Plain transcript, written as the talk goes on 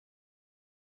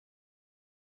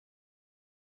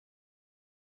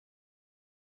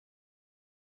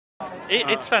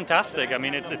It's fantastic. I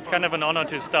mean, it's kind of an honor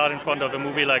to start in front of a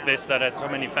movie like this that has so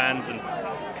many fans and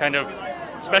kind of,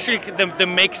 especially the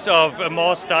mix of a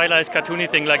more stylized cartoony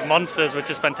thing like Monsters, which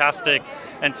is fantastic,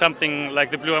 and something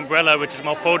like The Blue Umbrella, which is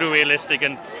more photorealistic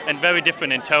and very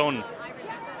different in tone.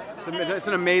 It's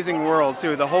an amazing world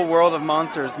too. The whole world of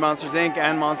Monsters, Monsters Inc.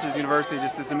 and Monsters University,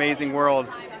 just this amazing world.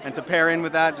 And to pair in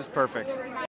with that, just perfect.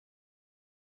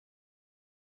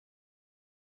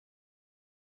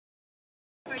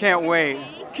 Can't wait.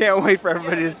 Can't wait for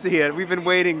everybody to see it. We've been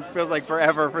waiting, feels like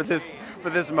forever, for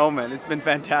this moment. It's been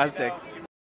fantastic.